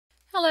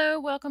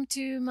Hello, welcome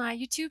to my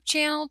YouTube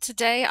channel.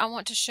 Today I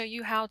want to show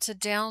you how to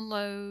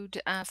download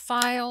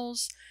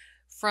files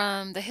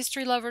from the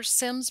History Lovers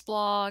Sims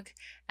blog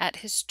at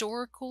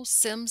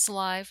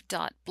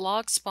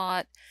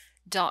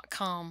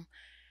historicalsimslive.blogspot.com.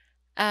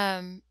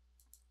 The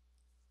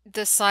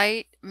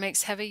site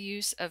makes heavy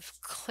use of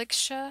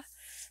Clk.sh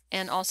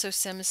and also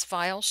Sims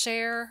file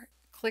share.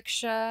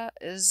 Clk.sh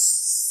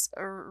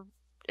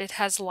it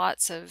has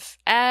lots of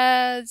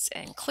ads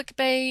and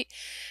clickbait.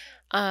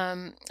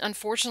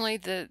 Unfortunately,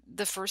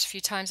 the first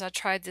few times I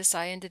tried this,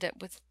 I ended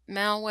up with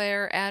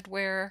malware,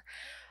 adware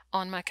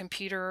on my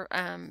computer,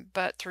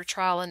 but through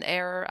trial and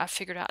error, I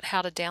figured out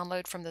how to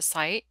download from the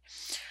site.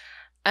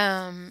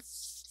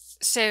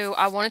 So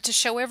I wanted to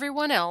show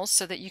everyone else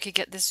so that you could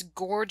get this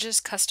gorgeous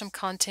custom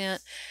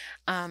content,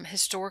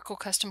 historical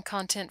custom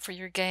content for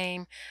your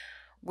game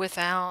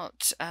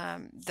without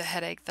the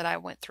headache that I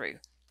went through.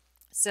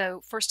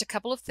 So first, a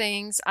couple of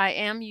things. I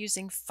am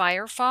using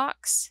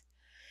Firefox.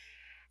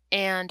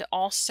 And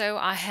also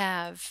I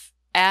have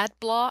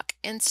AdBlock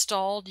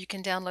installed. You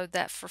can download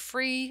that for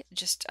free.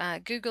 Just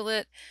Google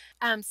it.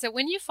 So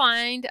when you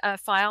find a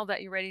file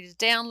that you're ready to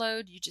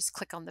download, you just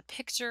click on the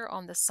picture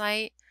on the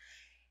site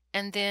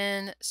and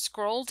then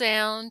scroll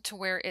down to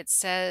where it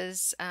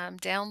says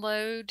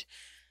download.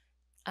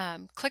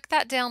 Click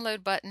that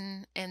download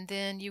button and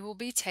then you will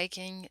be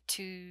taken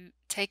to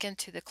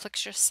the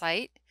Clk.sh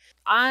site.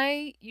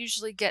 I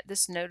usually get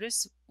this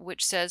notice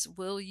which says,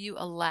 will you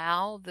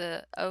allow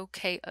the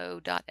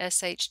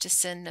Clk.sh to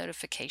send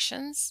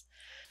notifications?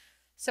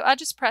 So I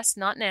just press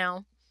not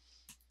now.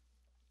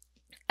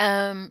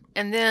 And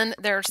then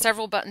there are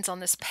several buttons on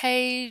this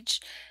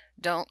page.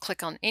 Don't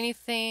click on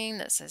anything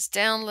that says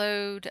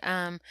download.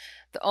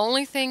 The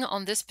only thing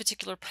on this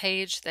particular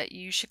page that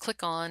you should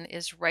click on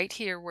is right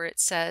here where it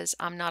says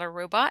I'm not a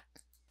robot.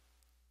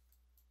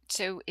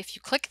 So if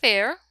you click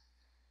there,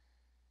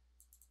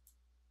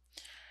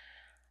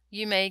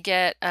 you may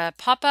get a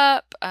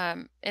pop-up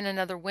in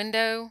another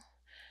window.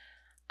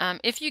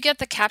 If you get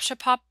the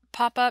CAPTCHA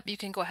pop-up, you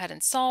can go ahead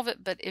and solve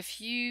it, but if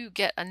you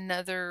get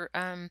another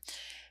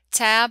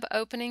tab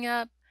opening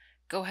up,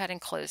 go ahead and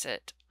close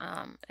it.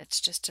 It's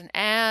just an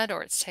ad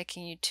or it's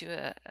taking you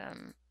to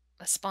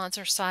a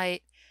sponsor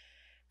site,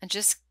 and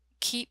just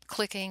keep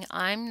clicking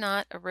I'm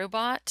not a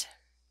robot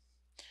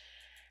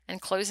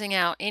and closing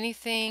out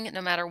anything,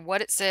 no matter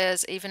what it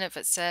says, even if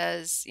it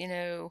says, you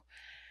know,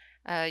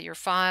 your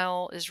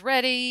file is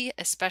ready,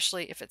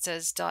 especially if it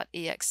says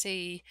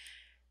 .exe.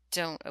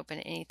 Don't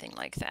open anything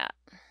like that.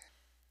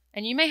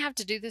 And you may have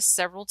to do this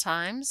several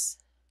times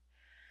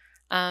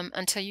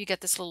until you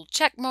get this little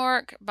check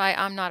mark by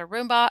I'm not a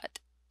robot,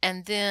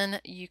 and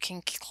then you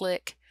can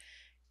click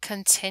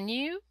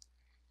continue.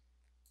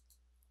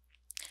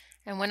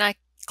 And when I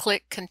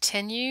click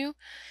continue,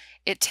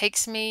 it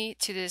takes me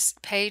to this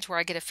page where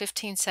I get a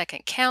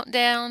 15-second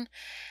countdown.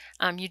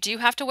 You do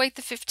have to wait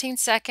the 15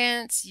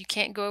 seconds. You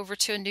can't go over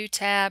to a new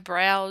tab,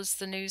 browse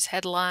the news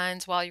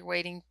headlines while you're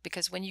waiting,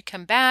 because when you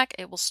come back,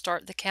 it will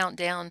start the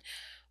countdown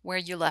where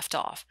you left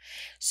off.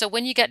 So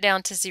when you get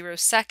down to 0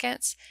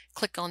 seconds,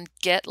 click on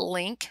Get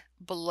Link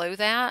below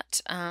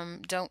that.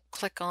 Don't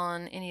click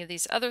on any of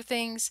these other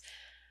things.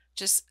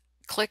 Just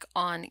click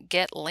on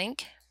Get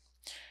Link.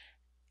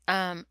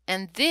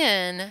 And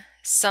then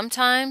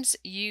sometimes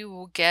you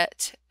will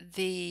get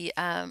the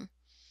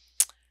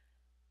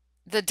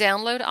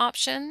download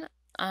option,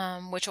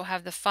 which will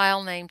have the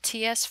file name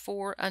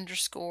ts4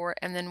 _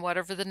 and then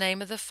whatever the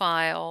name of the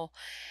file.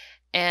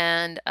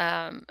 And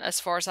as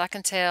far as I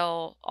can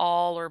tell,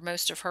 all or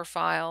most of her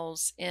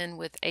files end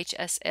with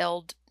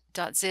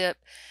hsl.zip.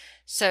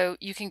 So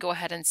you can go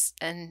ahead and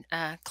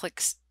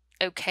click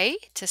OK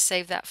to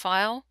save that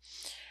file.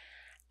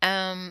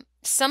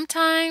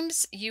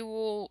 Sometimes you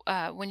will,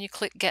 when you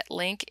click Get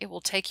Link, it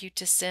will take you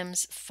to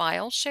Sims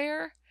File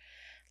Share.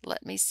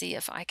 Let me see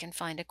if I can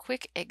find a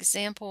quick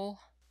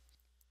example.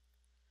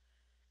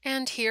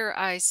 And here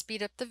I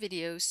speed up the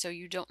video so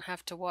you don't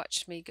have to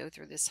watch me go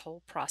through this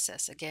whole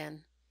process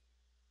again.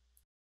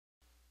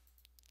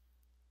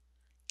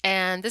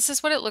 And this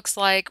is what it looks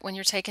like when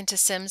you're taken to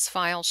Sims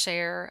File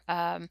Share.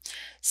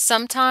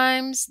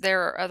 Sometimes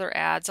there are other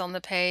ads on the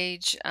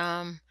page,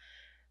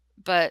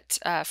 but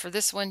for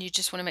this one, you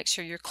just want to make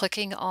sure you're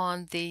clicking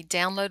on the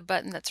download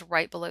button that's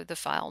right below the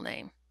file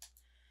name.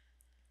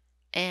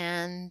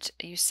 And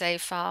you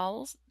save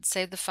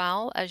the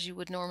file as you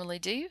would normally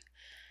do.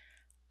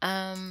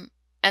 And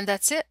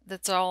that's it.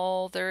 That's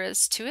all there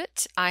is to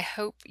it. I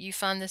hope you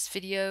find this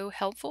video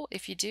helpful.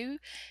 If you do,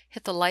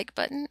 hit the like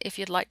button. If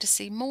you'd like to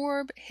see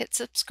more, hit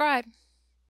subscribe.